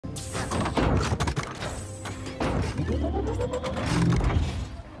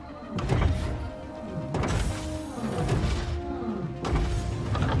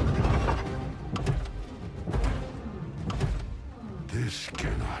This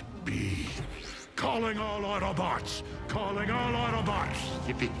cannot be. Calling all Autobots! Calling all Autobots!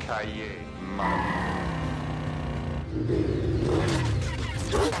 Yippee-ki-yay, mom.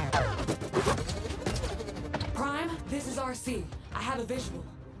 Prime, this is RC. I have a visual.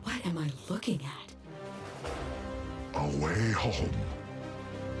 What am I looking at? A way home.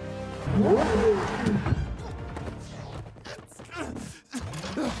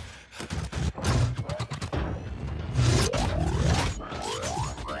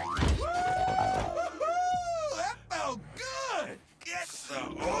 That felt good! Get the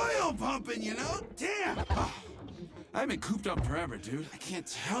oil pumping, you know? Damn! I've been cooped up forever, dude. I can't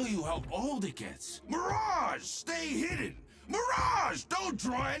tell you how old it gets. Mirage! Stay hidden! Mirage! Don't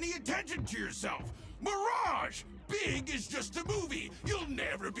draw any attention to yourself! Mirage! Big is just a movie. You'll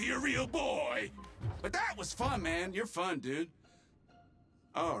never be a real boy. But that was fun, man. You're fun, dude.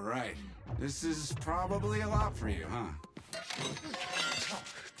 All right. This is probably a lot for you, huh?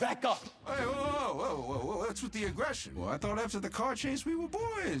 Back up! Hey, whoa. What's with the aggression? Well, I thought after the car chase we were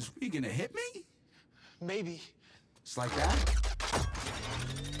boys. You gonna hit me? Maybe. It's like that?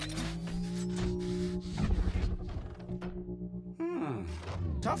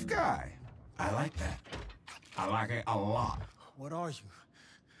 Tough guy. I like that. I like it a lot. What are you?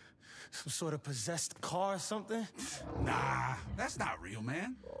 Some sort of possessed car or something? Nah, that's not real,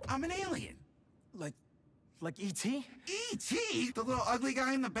 man. I'm an alien. Like E.T.? E.T.? The little ugly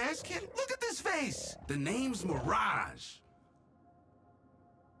guy in the basket? Look at this face. The name's Mirage.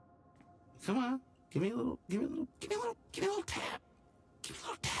 Come on. Give me a little tap. Give me a little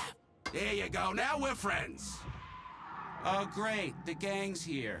tap. There you go. Now we're friends. Oh, great. The gang's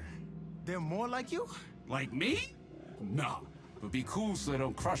here. They're more like you? Like me? No. But be cool so they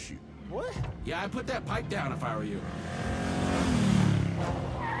don't crush you. What? Yeah, I'd put that pipe down if I were you.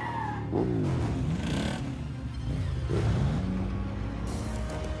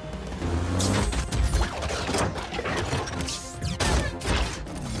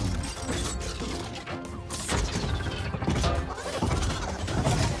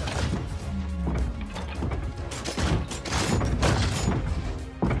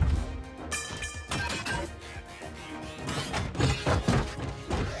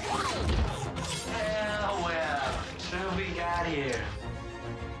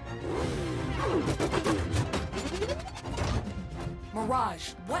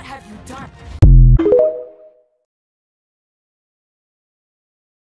 Mirage, what have you done?